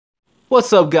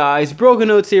What's up guys, Broken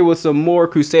Notes here with some more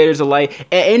Crusaders of Light,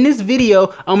 and in this video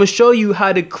I'm going to show you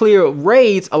how to clear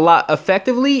raids a lot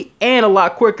effectively and a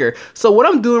lot quicker. So what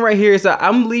I'm doing right here is that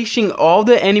I'm leashing all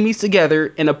the enemies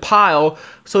together in a pile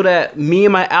so that me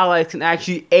and my allies can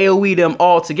actually AoE them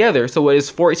all together. So it is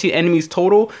 14 enemies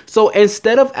total. So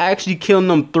instead of actually killing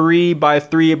them 3 by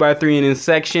 3 by 3 and in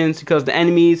sections, because the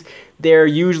enemies, they're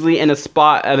usually in a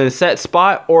spot, at a set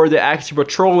spot, or they're actually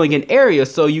patrolling an area,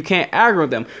 so you can't aggro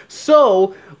them.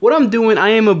 So what I'm doing, I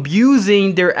am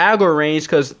abusing their aggro range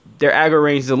because their aggro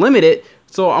range is limited.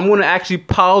 So I'm going to actually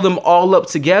pile them all up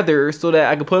together so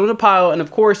that I can put them in a pile and of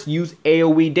course use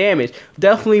AoE damage.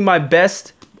 Definitely my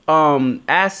best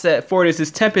asset for this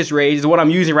is Tempest Rage, is what I'm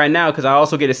using right now, because I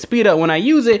also get a speed up when I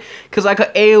use it because I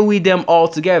could AoE them all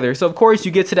together. So of course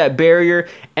you get to that barrier,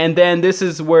 and then this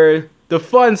is where the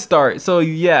fun starts. So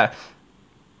yeah,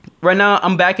 right now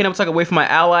I'm backing up so I can wait for my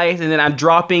allies, and then I'm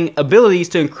dropping abilities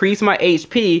to increase my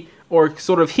HP or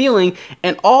sort of healing,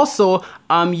 and also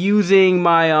I'm using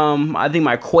my I think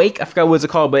my Quake, I forgot what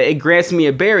it's called, but it grants me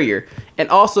a barrier. And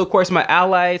also of course my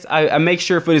allies, I make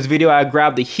sure for this video I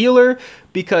grab the healer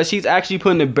because she's actually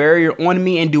putting a barrier on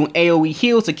me and doing AoE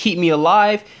heals to keep me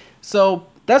alive. So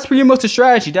that's pretty much the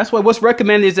strategy. That's why what's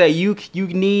recommended is that you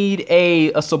need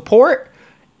a support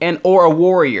and or a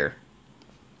warrior.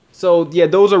 So yeah,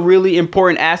 those are really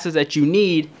important assets that you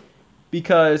need,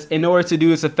 because in order to do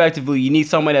this effectively you need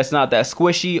somebody that's not that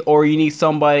squishy, or you need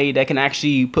somebody that can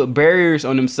actually put barriers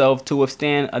on themselves to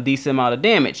withstand a decent amount of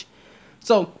damage.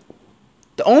 So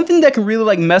the only thing that can really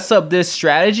like mess up this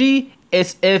strategy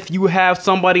is if you have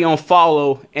somebody on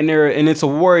follow and it's a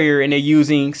warrior and they're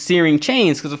using Searing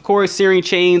Chains, because of course Searing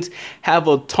Chains have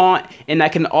a taunt, and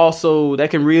that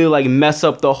can really like mess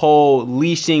up the whole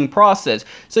leashing process.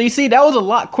 So you see, that was a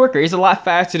lot quicker. It's a lot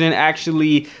faster than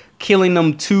actually killing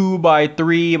them 2 by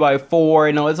 3 by 4.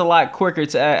 You know, it's a lot quicker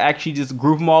to actually just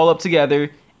group them all up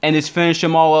together and just finish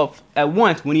them all up at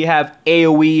once when you have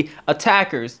AoE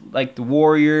attackers like the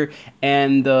warrior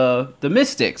and the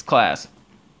mystics class.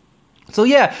 So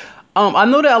yeah, I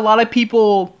know that a lot of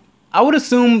people, I would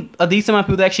assume a decent amount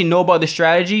of people actually know about the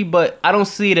strategy, but I don't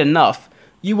see it enough.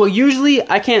 Usually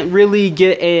I can't really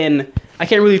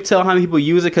tell how many people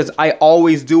use it because I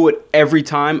always do it every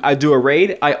time I do a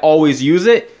raid. I always use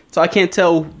it, so I can't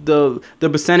tell the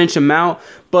percentage amount,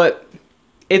 but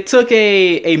it took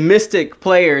a Mystic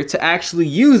player to actually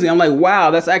use it. I'm like,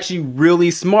 wow, that's actually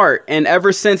really smart. And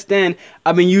ever since then,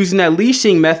 I've been using that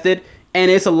leashing method, and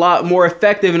it's a lot more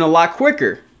effective and a lot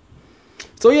quicker.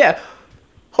 So yeah,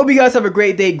 hope you guys have a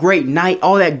great day, great night,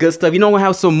 all that good stuff. You know, I'm gonna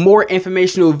have some more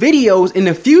informational videos in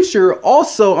the future.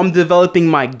 Also, I'm developing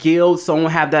my guild, so I'm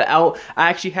gonna have that out. I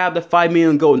actually have the 5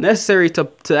 million gold necessary to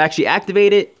actually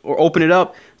activate it or open it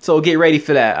up. So get ready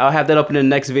for that. I'll have that up in the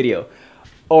next video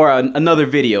or another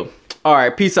video. All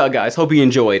right, peace out guys. Hope you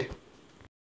enjoyed.